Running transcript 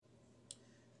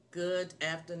Good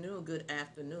afternoon. Good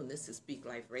afternoon. This is Speak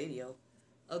Life Radio.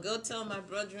 Go tell my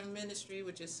brother in ministry,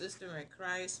 which is sister in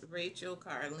Christ, Rachel,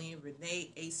 Carlene,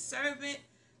 Renee, a servant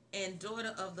and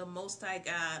daughter of the Most High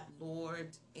God,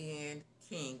 Lord and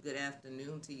King. Good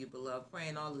afternoon to you, beloved.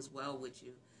 Praying all is well with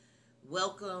you.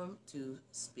 Welcome to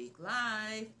Speak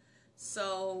Live.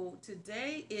 So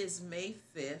today is May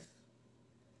 5th,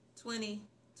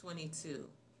 2022.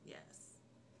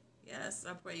 Yes,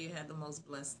 I pray you had the most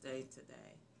blessed day today.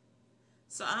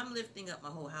 So I'm lifting up my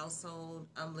whole household.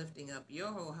 I'm lifting up your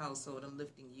whole household. I'm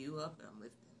lifting you up, and I'm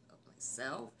lifting up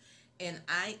myself. And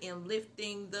I am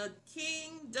lifting the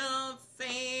kingdom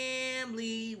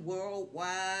family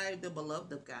worldwide, the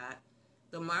beloved of God,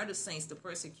 the martyr saints, the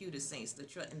persecuted saints, the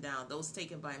trodden down, those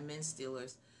taken by men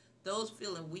stealers, those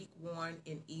feeling weak, worn,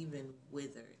 and even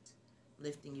withered.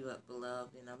 Lifting you up,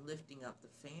 beloved, and I'm lifting up the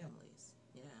families.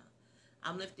 Yeah.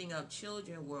 I'm lifting up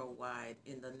children worldwide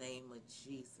in the name of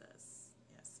Jesus.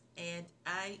 And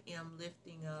I am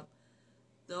lifting up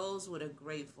those with a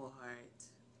grateful heart.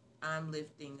 I'm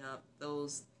lifting up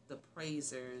the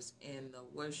praisers and the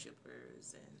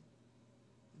worshipers and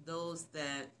those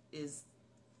that it's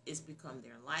become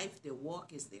their life. Their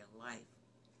walk is their life.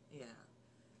 Yeah.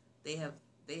 They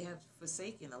have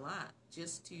forsaken a lot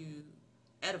just to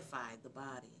edify the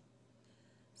body.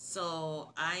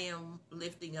 So I am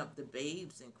lifting up the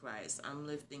babes in Christ. I'm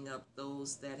lifting up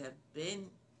those that have been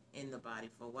in the body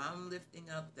for a while. I'm lifting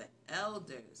up the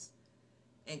elders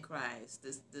in Christ,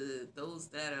 those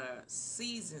that are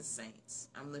seasoned saints.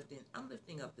 I'm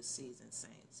lifting up the seasoned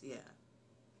saints. Yeah,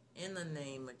 in the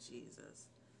name of Jesus,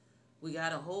 we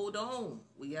gotta hold on.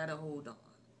 We gotta hold on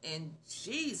in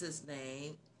Jesus'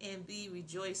 name and be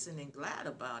rejoicing and glad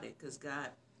about it, because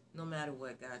God, no matter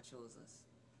what, God chose us.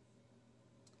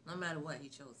 No matter what, He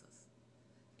chose us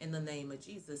in the name of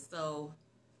Jesus. So,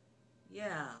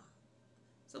 yeah.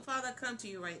 So, Father, I come to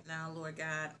you right now, Lord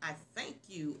God. I thank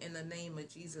you in the name of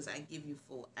Jesus. I give you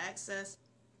full access.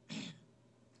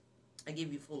 I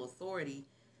give you full authority.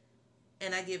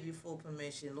 And I give you full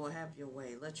permission. Lord, have your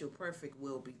way. Let your perfect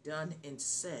will be done and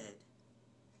said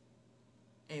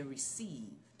and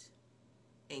received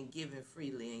and given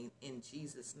freely in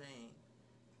Jesus' name.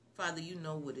 Father, you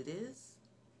know what it is.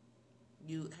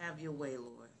 You have your way,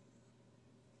 Lord.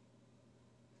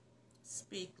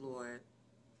 Speak, Lord.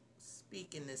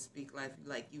 Speak in this Speak Life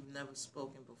like you've never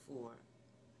spoken before.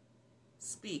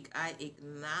 Speak. I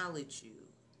acknowledge you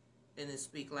in this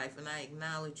Speak Life, and I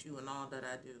acknowledge you in all that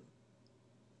I do,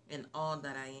 in all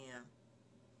that I am,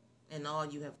 and all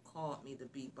you have called me to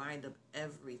be. Bind up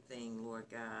everything, Lord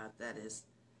God, that is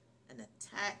an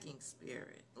attacking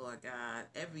spirit, Lord God,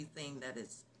 everything that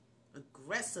is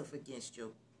aggressive against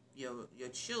your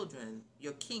children,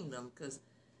 your kingdom, because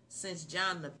since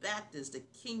John the Baptist, the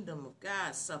kingdom of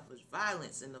God suffers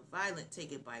violence, and the violent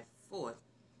take it by force.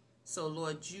 So,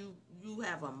 Lord, you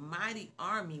have a mighty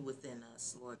army within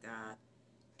us, Lord God,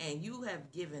 and you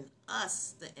have given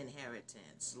us the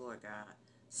inheritance, Lord God.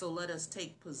 So let us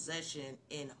take possession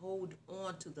and hold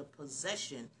on to the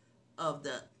possession of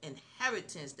the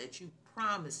inheritance that you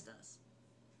promised us.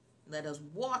 Let us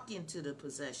walk into the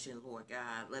possession, Lord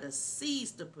God. Let us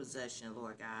seize the possession,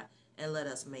 Lord God, and let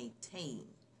us maintain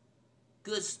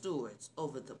good stewards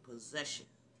over the possession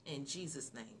in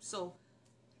Jesus' name. So,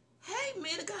 hey,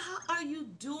 man of God, how are you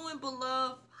doing,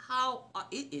 beloved?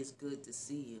 It is good to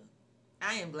see you.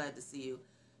 I am glad to see you.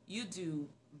 You do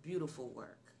beautiful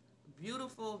work.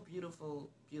 Beautiful, beautiful,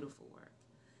 beautiful work.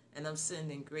 And I'm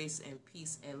sending grace and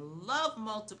peace and love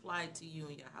multiplied to you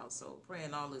and your household.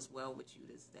 Praying all is well with you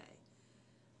this day.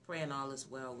 Praying all is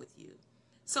well with you.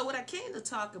 So what I came to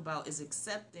talk about is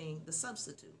accepting the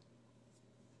substitute.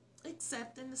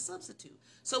 Accepting the substitute.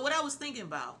 So what I was thinking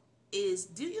about is,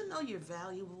 do you know you're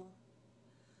valuable?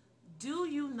 Do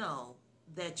you know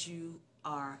that you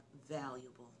are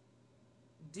valuable?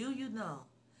 Do you know?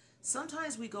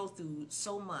 Sometimes we go through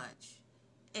so much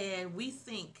and we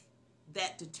think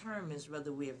that determines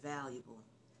whether we're valuable.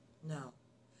 No.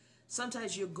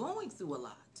 Sometimes you're going through a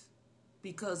lot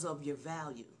because of your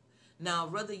value. Now,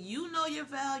 whether you know your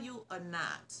value or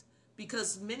not,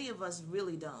 because many of us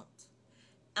really don't.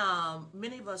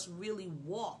 Many of us really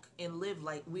walk and live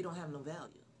like we don't have no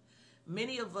value.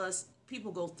 Many of us,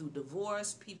 people go through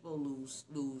divorce, people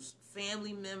lose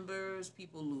family members,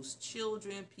 people lose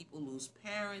children, people lose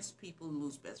parents, people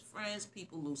lose best friends,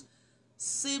 people lose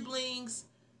siblings,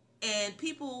 and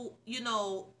people,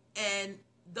 and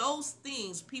those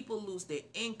things, people lose their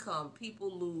income, people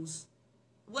lose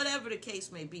whatever the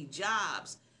case may be,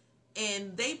 jobs,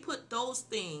 and they put those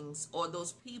things or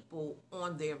those people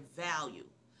on their value.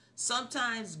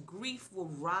 Sometimes grief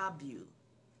will rob you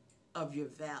of your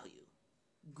value.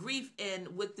 Grief,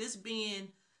 and with this being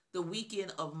the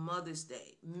weekend of Mother's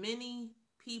Day, many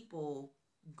people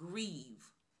grieve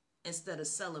instead of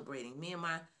celebrating. Me and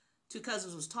my two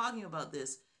cousins was talking about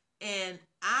this, and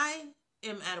I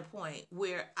am at a point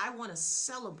where I want to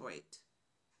celebrate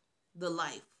the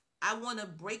life. I want to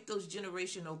break those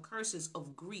generational curses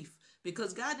of grief,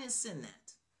 because God didn't send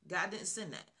that. God didn't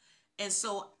send that. And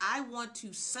so I want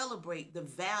to celebrate the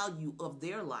value of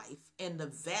their life and the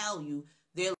value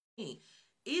they're living.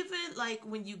 Even like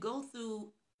when you go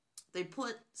through, they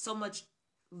put so much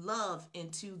love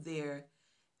into their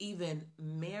even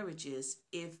marriages.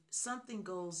 If something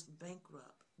goes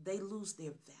bankrupt, they lose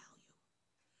their value.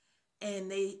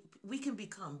 And we can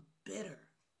become bitter.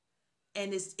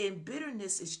 And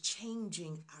bitterness is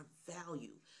changing our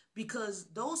value, because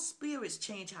those spirits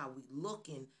change how we look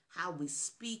and how we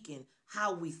speak and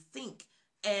how we think.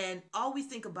 And all we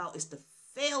think about is the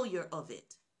failure of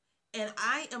it. And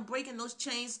I am breaking those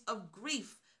chains of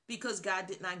grief, because God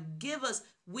did not give us.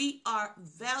 We are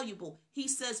valuable. He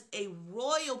says a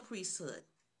royal priesthood.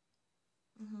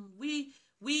 We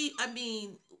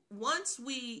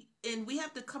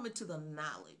have to come into the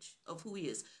knowledge of who he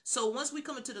is. So once we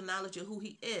come into the knowledge of who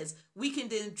he is, we can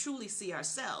then truly see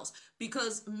ourselves,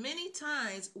 because many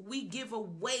times we give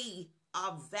away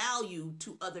our value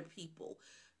to other people.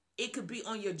 It could be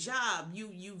on your job.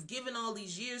 You've given all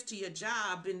these years to your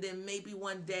job, and then maybe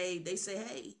one day they say,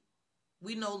 hey,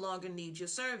 we no longer need your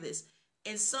service.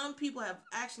 And some people have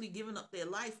actually given up their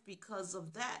life because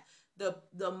of that.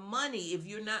 The money, if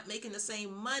you're not making the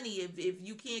same money, if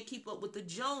you can't keep up with the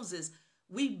Joneses,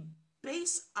 we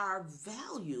base our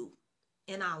value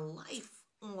in our life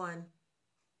on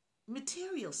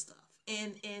material stuff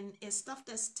and stuff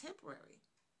that's temporary.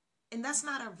 And that's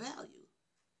not our value.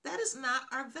 That is not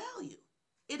our value.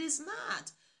 It is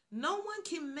not. No one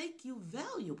can make you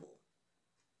valuable.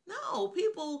 No,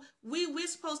 people, we're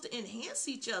supposed to enhance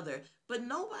each other, but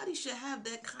nobody should have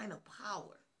that kind of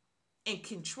power and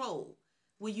control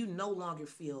when you no longer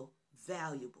feel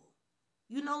valuable.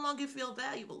 You no longer feel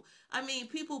valuable. I mean,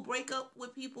 people break up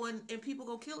with people and people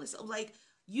go kill themselves. Like,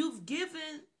 you've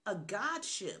given a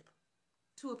godship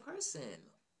to a person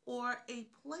or a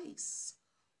place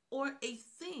or a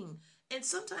thing. And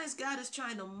sometimes God is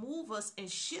trying to move us and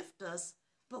shift us,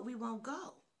 but we won't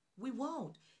go. We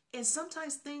won't. And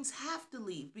sometimes things have to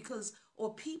leave because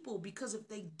if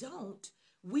they don't,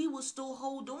 we will still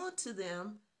hold on to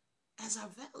them as our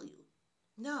value.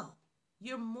 No,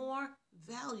 you're more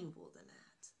valuable than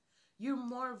that. You're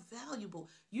more valuable.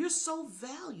 You're so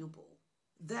valuable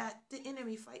that the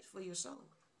enemy fights for your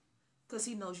soul, because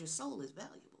he knows your soul is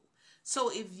valuable. So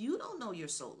if you don't know your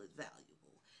soul is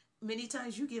valuable, many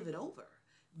times you give it over.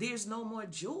 There's no more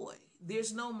joy.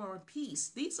 There's no more peace.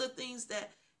 These are things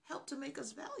that help to make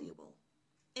us valuable.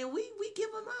 And we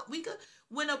give them up.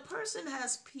 When a person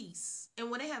has peace and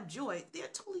when they have joy, they're a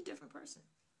totally different person.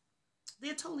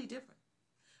 They're totally different.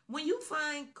 When you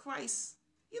find Christ,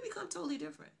 you become totally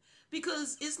different,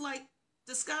 because it's like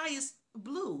the sky is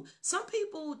blue. Some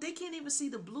people, they can't even see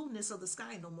the blueness of the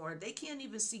sky no more. They can't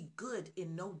even see good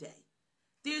in no day.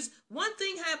 There's one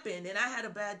thing happened and I had a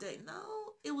bad day. No,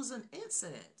 it was an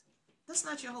incident. That's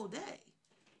not your whole day.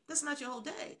 That's not your whole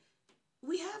day.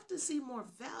 We have to see more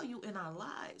value in our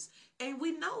lives. And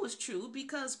we know it's true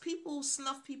because people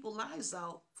snuff people's lives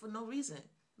out for no reason.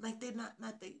 Like they're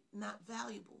not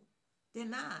valuable. They're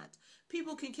not.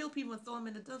 People can kill people and throw them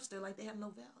in the dumpster like they have no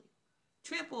value.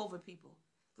 Trample over people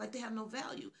like they have no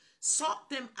value. Salt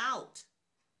them out.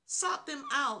 Salt them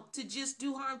out to just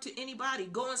do harm to anybody.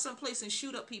 Go in someplace and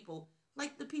shoot up people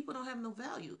like the people don't have no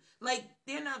value. Like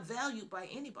they're not valued by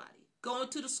anybody. Go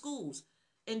into the schools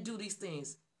and do these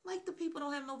things like the people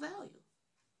don't have no value.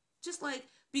 Just like,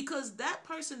 because that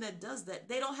person that does that,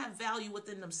 they don't have value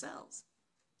within themselves.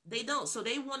 They don't. So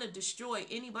they want to destroy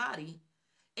anybody,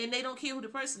 and they don't care who the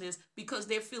person is because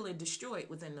they're feeling destroyed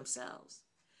within themselves.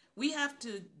 We have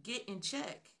to get in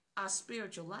check our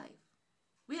spiritual life.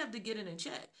 We have to get it in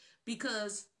check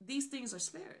because these things are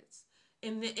spirits.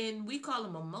 And we call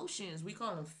them emotions. We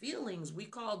call them feelings. We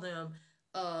call them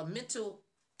mental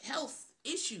health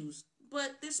issues.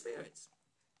 But they're spirits.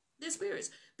 They're spirits.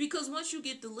 Because once you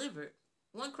get delivered,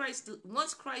 once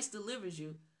Christ delivers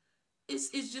you,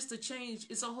 it's just a change.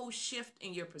 It's a whole shift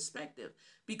in your perspective,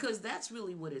 because that's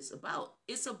really what it's about.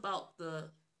 It's about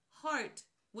the heart,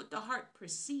 what the heart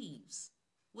perceives,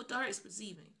 what the heart is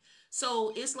perceiving.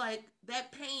 So it's like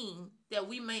that pain that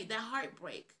we made, that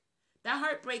heartbreak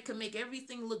can make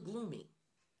everything look gloomy.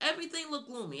 Everything look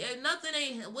gloomy. And nothing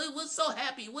ain't, we're so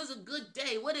happy. It was a good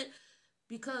day.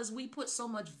 Because we put so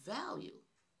much value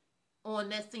on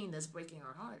that thing that's breaking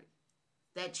our heart.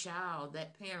 that child,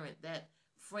 that parent, that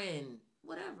friend,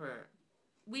 whatever.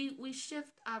 We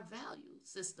shift our value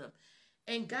system.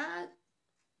 And God,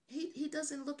 he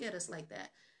doesn't look at us like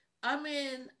that. I'm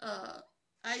in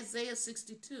Isaiah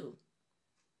 62.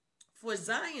 For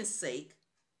Zion's sake,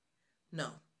 no.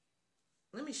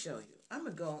 Let me show you. I'm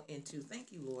going to go into,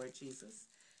 thank you, Lord Jesus.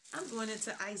 I'm going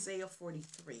into Isaiah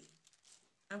 43.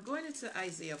 I'm going into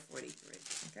Isaiah 43,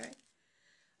 okay?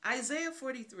 Isaiah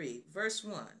 43, verse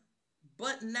 1.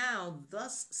 But now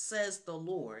thus says the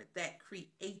Lord that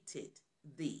created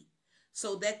thee.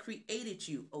 So that created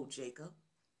you, O Jacob.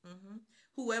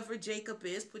 Whoever Jacob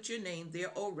is, put your name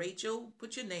there. O Rachel,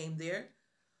 put your name there.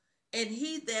 And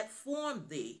he that formed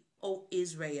thee, O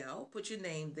Israel, put your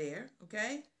name there,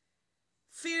 okay?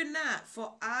 Fear not,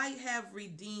 for I have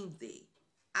redeemed thee.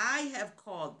 I have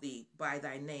called thee by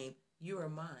thy name. You are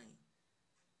mine.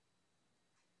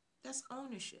 That's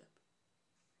ownership.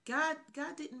 God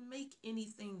didn't make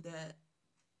anything that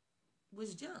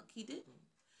was junk. He didn't.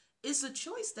 It's a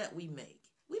choice that we make.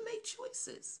 We make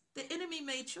choices. The enemy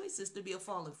made choices to be a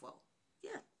fallen foe.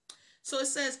 Yeah. So it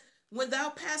says, when thou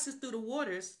passest through the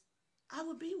waters, I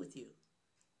will be with you.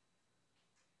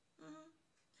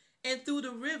 And through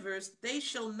the rivers, they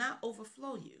shall not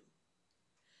overflow you.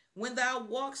 When thou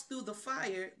walkest through the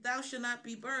fire, thou shalt not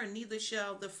be burned, neither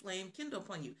shall the flame kindle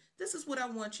upon you. This is what I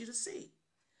want you to see.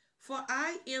 For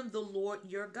I am the Lord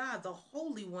your God, the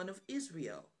Holy One of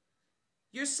Israel,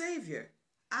 your Savior.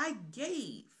 I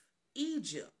gave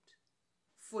Egypt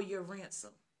for your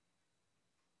ransom.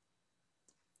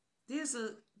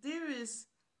 You're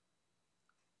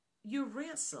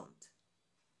ransomed.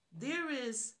 There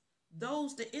is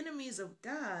those, the enemies of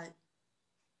God,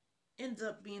 end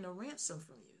up being a ransom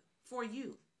from you, for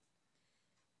you.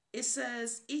 It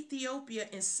says Ethiopia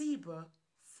and Seba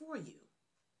for you.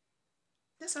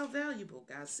 That's how valuable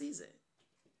God sees it.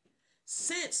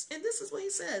 Since, and this is what he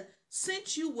said,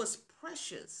 since you was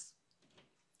precious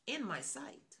in my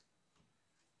sight.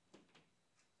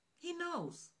 He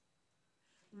knows.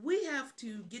 We have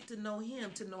to get to know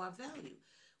him to know our value.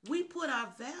 We put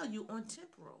our value on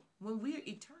temporal when we're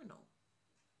eternal.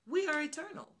 We are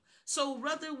eternal. So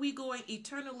whether we going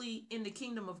eternally in the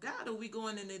kingdom of God or we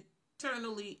going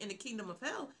eternally in the kingdom of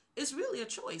hell, it's really a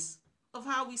choice of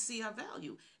how we see our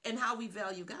value and how we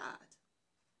value God.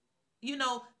 You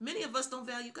know, many of us don't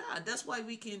value God. That's why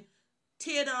we can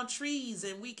tear down trees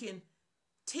and we can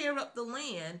tear up the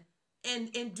land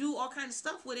and do all kinds of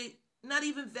stuff with it, not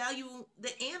even value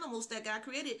the animals that God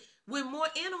created, when more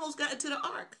animals got into the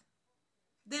ark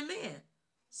than man.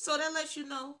 So that lets you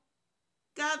know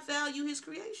God value his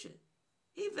creation.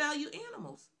 He value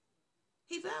animals.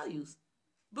 He values.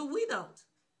 But we don't.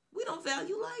 We don't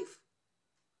value life.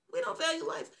 We don't value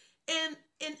life. And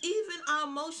even our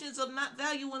emotions of not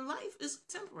valuing life is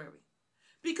temporary.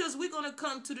 Because we're going to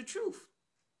come to the truth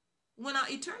when our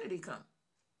eternity comes.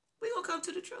 We're going to come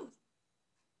to the truth.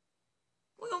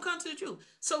 We're going to come to the truth.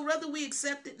 So whether we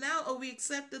accept it now or we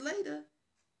accept it later,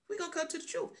 we're going to come to the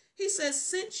truth. He says,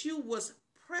 since you was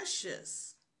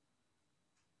precious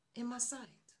in my sight,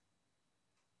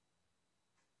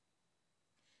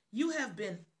 you have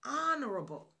been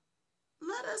honorable.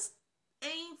 Let us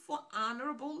aim for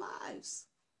honorable lives.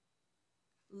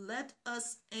 Let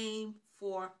us aim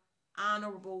for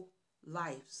honorable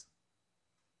lives.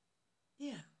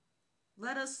 Yeah.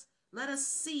 Let us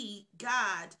see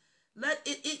God.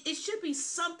 It should be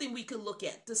something we could look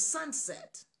at. The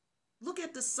sunset. Look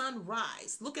at the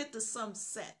sunrise. Look at the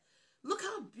sunset. Look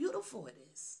how beautiful it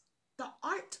is. The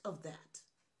art of that.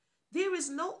 There is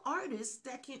no artist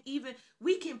that can even,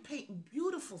 we can paint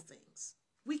beautiful things.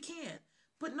 We can.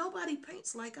 But nobody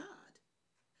paints like God.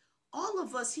 All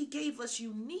of us, he gave us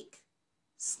unique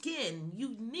skin,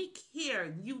 unique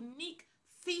hair, unique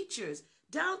features,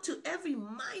 down to every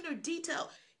minor detail,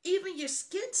 even your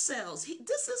skin cells.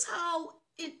 This is how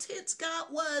intense God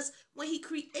was when he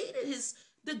created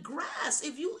the grass.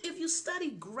 If you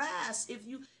study grass, if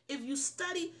you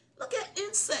study, look at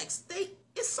insects.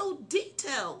 It's so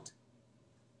detailed.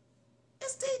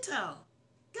 It's detailed.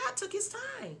 God took his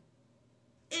time.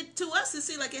 To us, it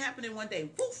seemed like it happened in one day.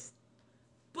 Woof.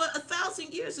 But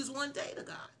 1,000 years is one day to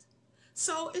God.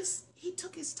 So he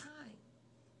took his time.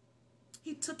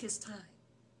 He took his time.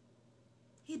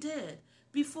 He did.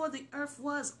 Before the earth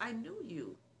was, I knew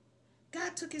you.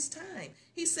 God took his time.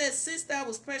 He says, since thou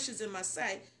was precious in my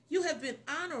sight, you have been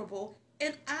honorable,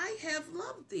 and I have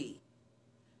loved thee.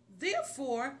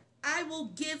 Therefore, I will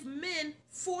give men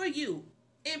for you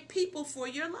and people for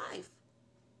your life.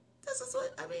 This is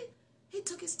what, he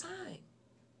took his time.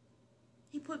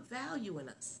 He put value in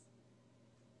us.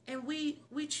 And we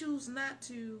choose not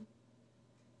to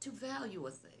to value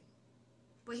a thing.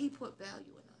 But he put value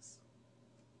in us.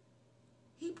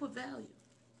 He put value.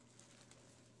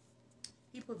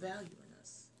 He put value in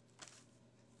us.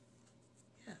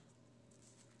 Yeah.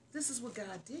 This is what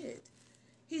God did.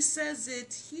 He says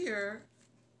it here.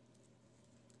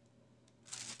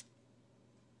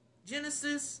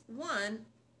 Genesis 1.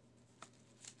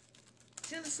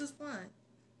 Genesis 1.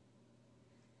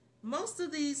 Most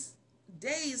of these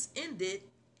days ended,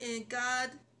 and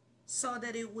God saw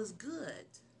that it was good.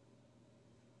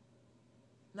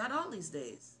 Not all these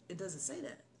days. It doesn't say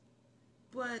that.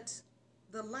 But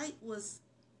the light was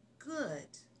good.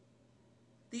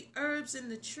 The herbs and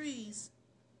the trees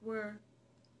were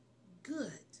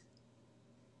good.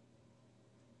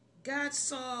 God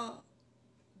saw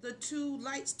the two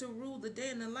lights to rule the day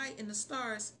and the light and the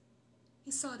stars.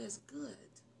 He saw it as good.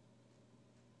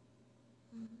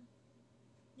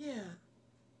 Yeah.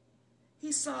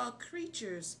 He saw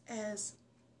creatures as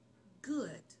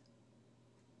good.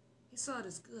 He saw it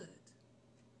as good.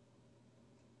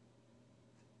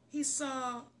 He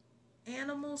saw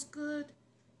animals good.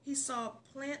 He saw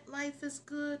plant life as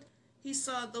good. He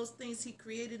saw those things he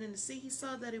created in the sea. He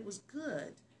saw that it was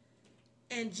good.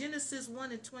 And Genesis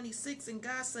 1:26, and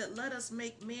God said, let us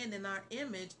make man in our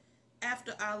image,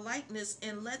 after our likeness,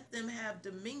 and let them have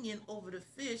dominion over the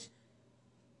fish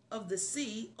of the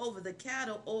sea, over the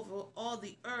cattle, over all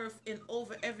the earth, and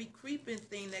over every creeping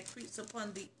thing that creeps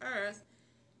upon the earth.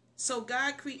 So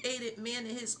God created man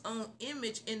in his own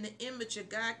image. In the image of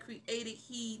God created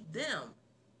he them.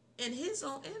 In his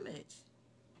own image.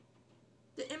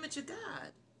 The image of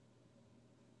God.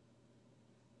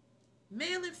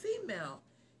 Male and female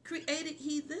created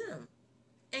he them.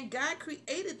 And God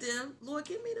created them. Lord,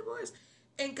 give me the words.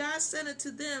 And God said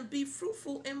unto them, be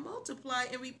fruitful and multiply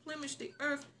and replenish the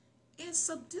earth and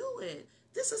subdue it.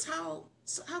 This is how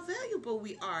valuable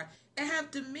we are. And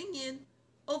have dominion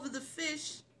over the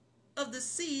fish of the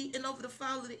sea and over the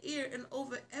fowl of the air and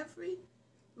over every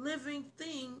living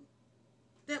thing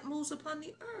that moves upon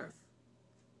the earth.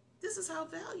 This is how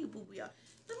valuable we are.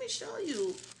 Let me show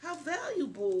you how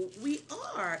valuable we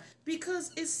are,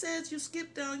 because it says, you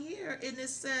skip down here and it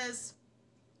says,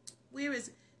 where is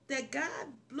it? That God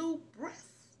blew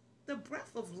breath, the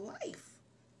breath of life,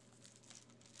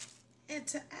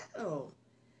 into Adam.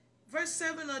 Verse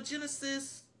 7 of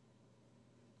Genesis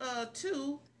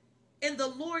 2, and the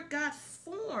Lord God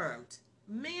formed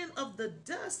man of the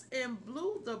dust and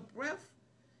blew the breath,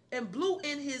 and blew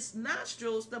in his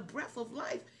nostrils the breath of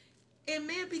life, and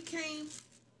man became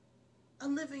a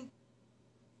living.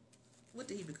 What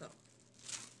did he become?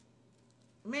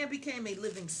 Man became a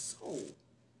living soul.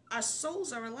 Our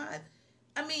souls are alive.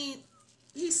 I mean,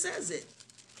 he says it.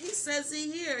 He says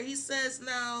it here. He says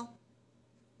now,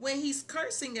 when he's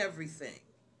cursing everything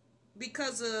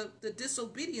because of the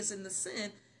disobedience and the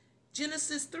sin,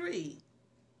 Genesis 3,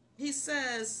 he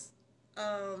says,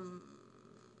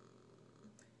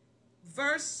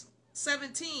 verse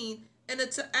 17, and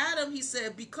unto Adam he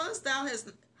said, because thou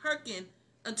hast hearkened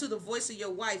unto the voice of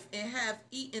your wife, and have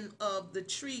eaten of the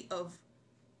tree of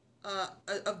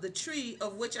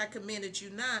which I commanded you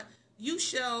not, you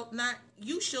shall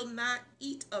not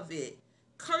eat of it.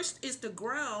 Cursed is the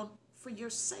ground for your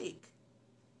sake.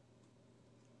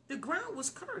 The ground was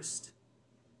cursed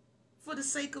for the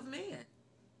sake of man.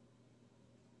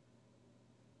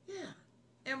 Yeah.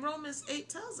 And Romans 8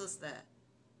 tells us that.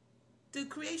 The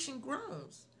creation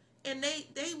groans. And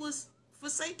they was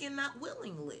forsaken not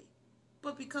willingly,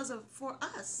 but because of for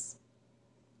us.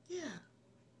 Yeah.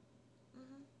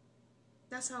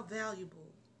 That's how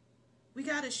valuable. We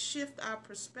got to shift our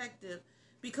perspective,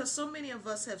 because so many of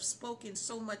us have spoken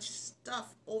so much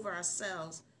stuff over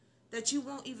ourselves that you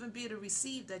won't even be able to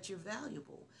receive that you're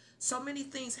valuable. So many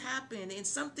things happen, and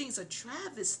some things are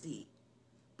travesty,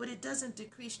 but it doesn't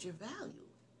decrease your value.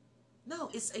 No,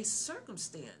 it's a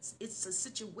circumstance. It's a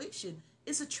situation.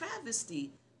 It's a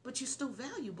travesty, but you're still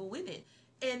valuable in it.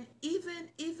 And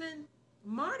even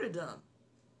martyrdom.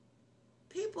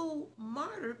 People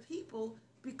martyr people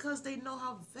because they know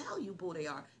how valuable they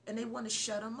are, and they want to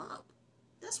shut them up.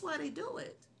 That's why they do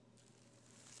it.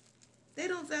 They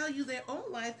don't value their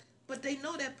own life, but they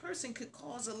know that person could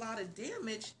cause a lot of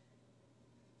damage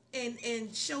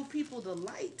and show people the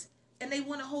light, and they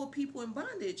want to hold people in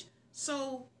bondage.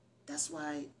 So that's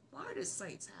why martyr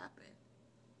saints happen,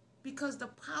 because the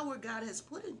power God has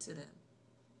put into them.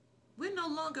 We're no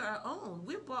longer our own.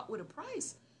 We're bought with a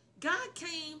price. God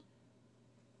came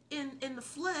in the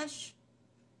flesh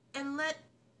and let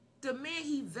the man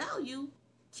he valued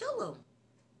kill him.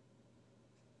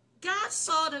 God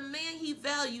saw the man he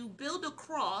valued build a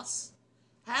cross,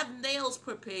 have nails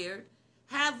prepared,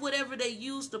 have whatever they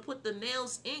use to put the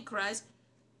nails in Christ,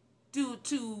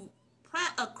 to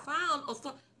a crown of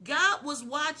thorns. God was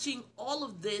watching all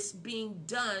of this being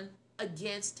done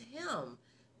against him.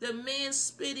 The man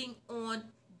spitting on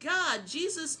God.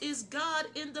 Jesus is God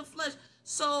in the flesh.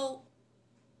 So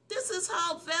this is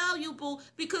how valuable,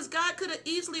 because God could have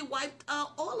easily wiped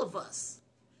out all of us.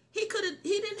 He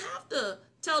didn't have to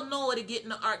tell Noah to get in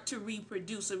the ark to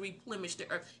reproduce and replenish the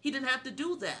earth. He didn't have to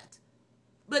do that.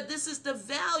 But this is the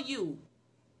value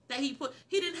that he put.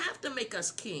 He didn't have to make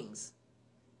us kings.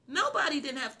 Nobody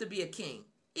didn't have to be a king.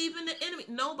 Even the enemy,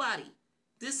 nobody.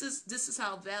 This is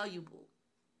how valuable.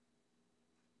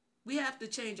 We have to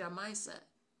change our mindset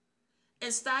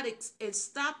and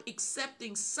stop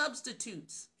accepting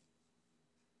substitutes.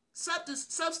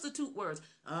 Substitute words.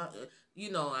 You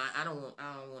know, I don't want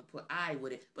to put I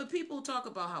with it. But people talk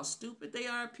about how stupid they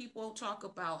are. People talk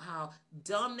about how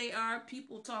dumb they are.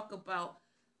 People talk about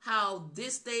how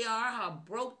this they are, how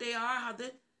broke they are,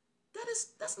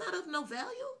 that's not of no value.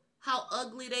 How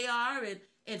ugly they are,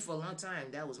 and for a long time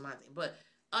that was my thing. But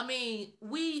I mean,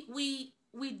 we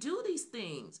do these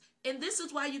things, and this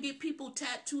is why you get people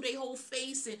tattoo their whole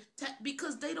face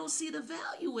because they don't see the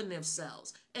value in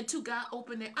themselves. Until God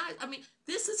open their eyes. I mean,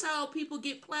 this is how people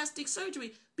get plastic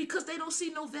surgery, because they don't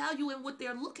see no value in what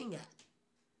they're looking at,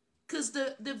 because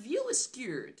the view is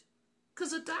skewed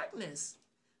because of darkness.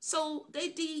 So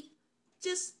they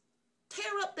just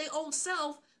tear up their own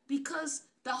self because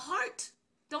the heart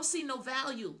don't see no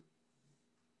value.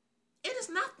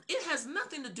 It has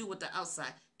nothing to do with the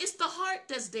outside. It's the heart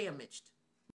that's damaged.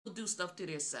 People do stuff to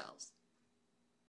themselves.